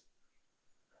sins.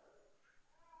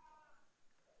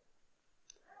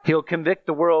 He'll convict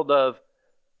the world of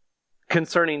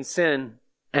concerning sin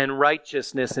and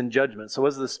righteousness and judgment. So what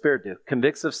does the Spirit do?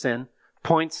 Convicts of sin,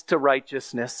 points to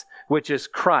righteousness, which is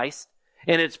Christ.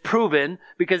 And it's proven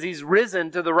because He's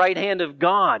risen to the right hand of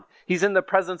God. He's in the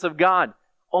presence of God.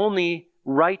 Only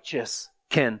righteous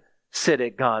can sit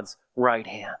at God's right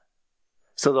hand.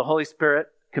 So the Holy Spirit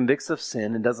convicts of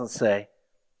sin and doesn't say,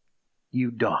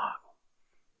 you dog,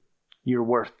 you're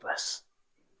worthless.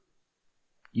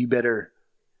 You better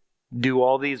do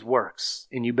all these works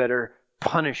and you better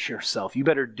punish yourself. You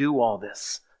better do all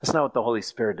this. That's not what the Holy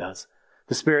Spirit does.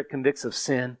 The Spirit convicts of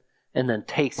sin and then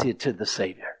takes you to the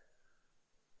Savior.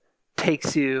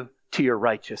 Takes you to your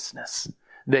righteousness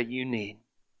that you need.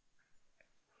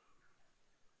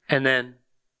 And then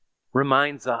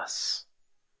reminds us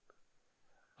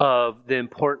of the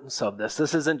importance of this.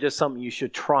 This isn't just something you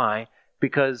should try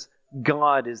because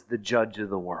God is the judge of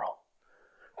the world.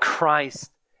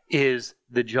 Christ is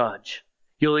the judge.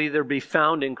 You'll either be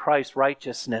found in Christ's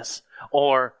righteousness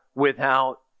or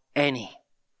without any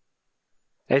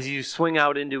as you swing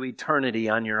out into eternity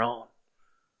on your own.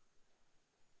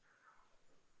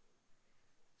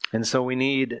 And so we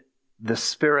need the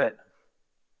Spirit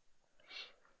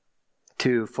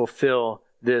to fulfill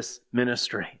this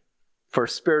ministry. For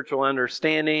spiritual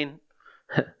understanding,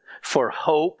 for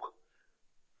hope.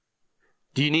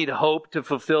 Do you need hope to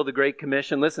fulfill the Great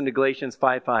Commission? Listen to Galatians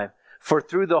 5:5. For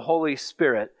through the Holy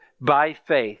Spirit, by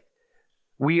faith,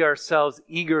 we ourselves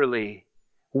eagerly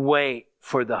wait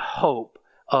for the hope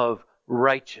of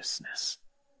righteousness.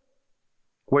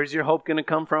 Where's your hope going to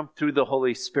come from? Through the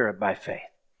Holy Spirit, by faith.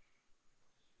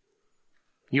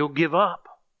 You'll give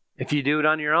up if you do it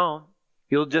on your own.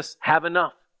 You'll just have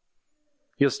enough.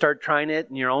 You'll start trying it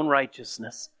in your own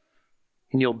righteousness,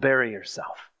 and you'll bury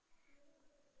yourself.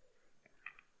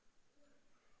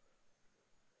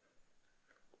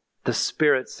 The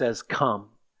Spirit says, come.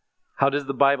 How does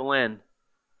the Bible end?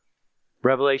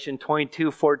 Revelation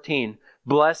 22:14.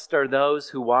 Blessed are those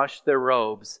who wash their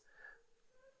robes,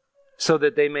 so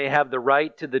that they may have the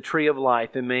right to the tree of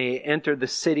life and may enter the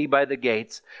city by the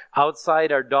gates.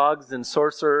 Outside are dogs and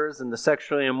sorcerers and the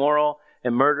sexually immoral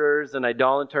and murderers and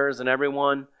idolaters and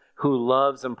everyone who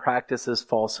loves and practices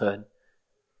falsehood.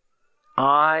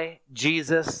 I,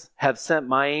 Jesus, have sent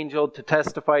my angel to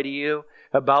testify to you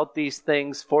about these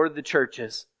things for the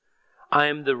churches. I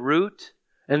am the root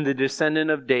and the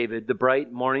descendant of David, the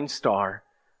bright morning star.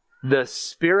 The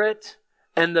Spirit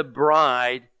and the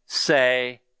bride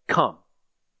say, come.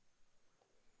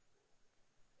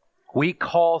 We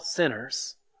call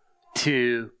sinners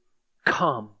to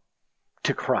come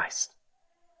to Christ,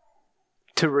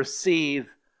 to receive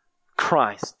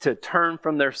Christ, to turn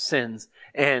from their sins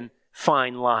and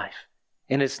find life.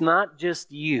 And it's not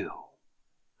just you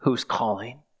who's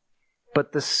calling,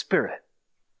 but the Spirit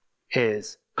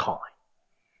is calling.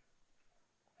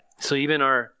 So even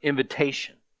our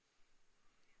invitation,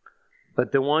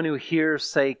 let the one who hears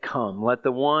say, come. Let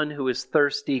the one who is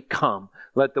thirsty come.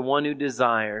 Let the one who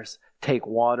desires take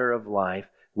water of life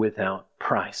without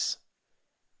price.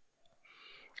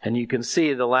 And you can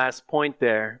see the last point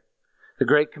there. The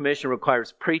Great Commission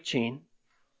requires preaching,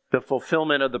 the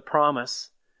fulfillment of the promise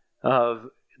of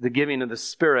the giving of the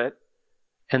Spirit,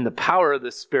 and the power of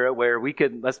the Spirit, where we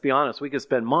could, let's be honest, we could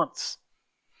spend months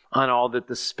on all that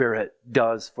the Spirit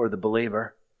does for the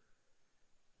believer.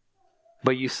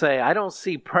 But you say, I don't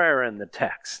see prayer in the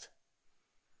text.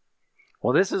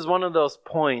 Well, this is one of those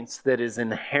points that is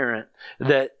inherent,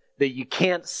 that you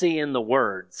can't see in the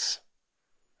words.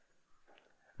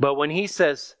 But when he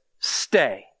says,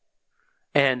 stay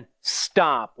and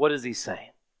stop, what is he saying?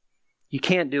 You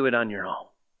can't do it on your own.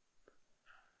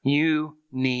 You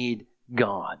need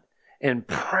God. And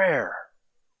prayer,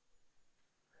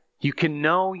 you can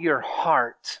know your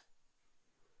heart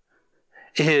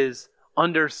is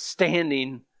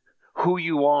understanding who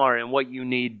you are and what you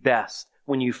need best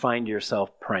when you find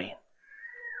yourself praying.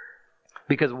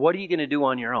 Because what are you going to do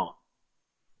on your own?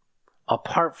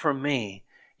 Apart from me,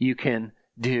 you can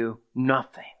do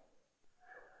nothing.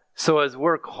 So as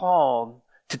we're called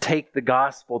to take the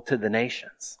gospel to the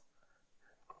nations,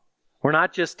 we're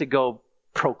not just to go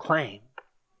proclaim,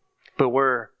 but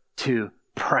we're to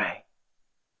pray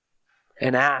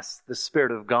and ask the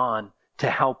Spirit of God to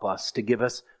help us, to give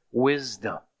us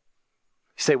wisdom.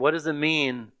 You say, what does it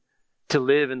mean to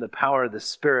live in the power of the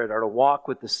Spirit, or to walk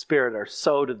with the Spirit, or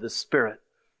sow to the Spirit.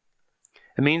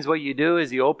 It means what you do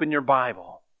is you open your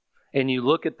Bible and you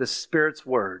look at the Spirit's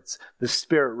words. The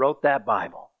Spirit wrote that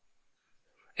Bible.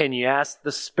 And you ask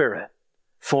the Spirit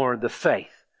for the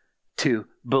faith to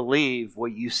believe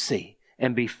what you see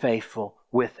and be faithful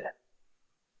with it.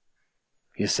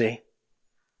 You see?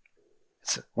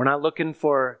 We're not looking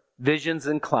for visions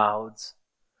and clouds.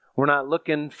 We're not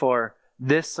looking for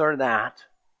this or that.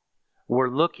 We're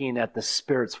looking at the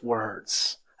Spirit's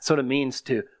words. That's what it means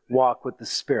to walk with the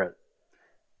Spirit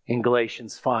in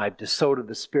Galatians 5, to sow to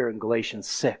the Spirit in Galatians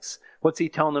 6. What's he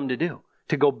telling them to do?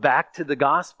 To go back to the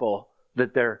gospel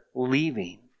that they're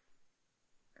leaving.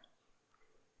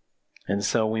 And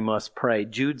so we must pray.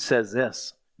 Jude says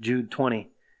this, Jude 20.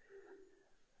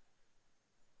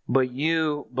 But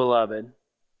you, beloved,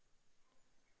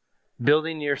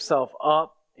 building yourself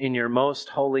up in your most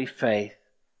holy faith,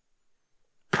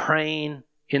 praying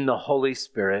in the Holy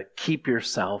Spirit, keep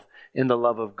yourself in the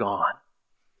love of God.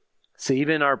 See,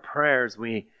 even our prayers,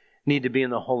 we need to be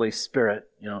in the Holy Spirit.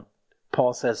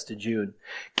 Paul says to Jude,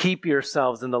 keep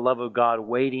yourselves in the love of God,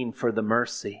 waiting for the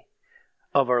mercy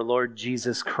of our Lord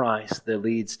Jesus Christ that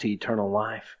leads to eternal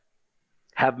life.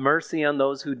 Have mercy on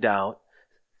those who doubt.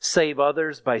 Save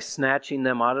others by snatching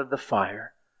them out of the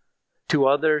fire. To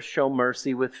others show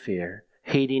mercy with fear,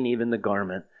 hating even the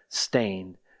garment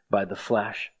stained by the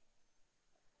flesh.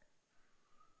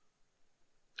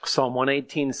 Psalm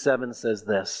 118:7 says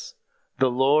this, the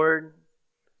Lord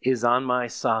is on my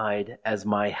side as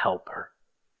my helper.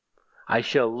 I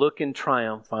shall look in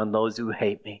triumph on those who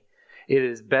hate me. It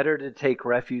is better to take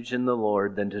refuge in the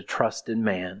Lord than to trust in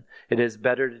man. It is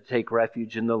better to take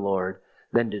refuge in the Lord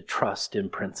than to trust in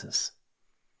princes.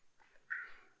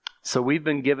 So we've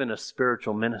been given a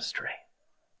spiritual ministry,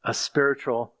 a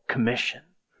spiritual commission.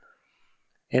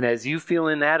 And as you feel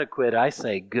inadequate, I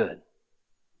say, good.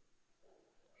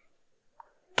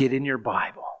 Get in your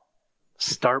Bible.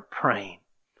 Start praying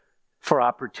for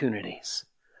opportunities.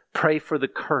 Pray for the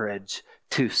courage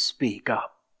to speak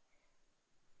up.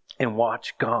 And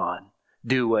watch God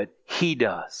do what He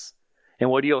does.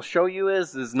 And what He'll show you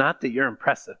is not that you're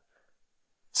impressive.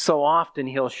 So often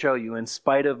He'll show you, in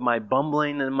spite of my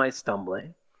bumbling and my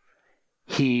stumbling,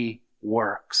 He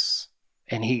works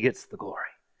and He gets the glory.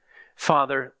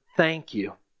 Father, thank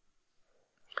you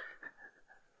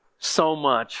so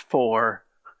much for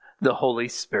the Holy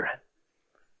Spirit.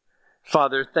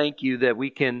 Father, thank you that we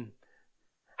can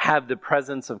have the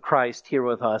presence of Christ here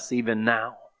with us even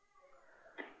now.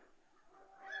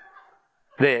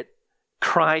 That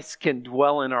Christ can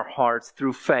dwell in our hearts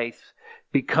through faith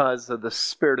because of the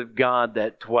Spirit of God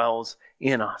that dwells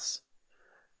in us.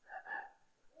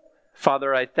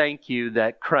 Father, I thank you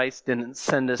that Christ didn't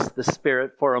send us the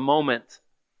Spirit for a moment,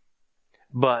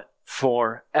 but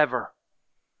forever.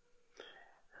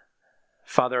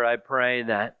 Father, I pray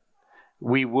that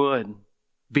we would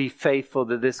be faithful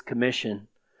to this commission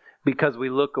because we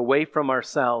look away from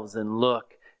ourselves and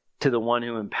look to the one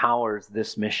who empowers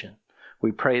this mission.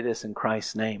 We pray this in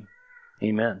Christ's name.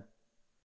 Amen.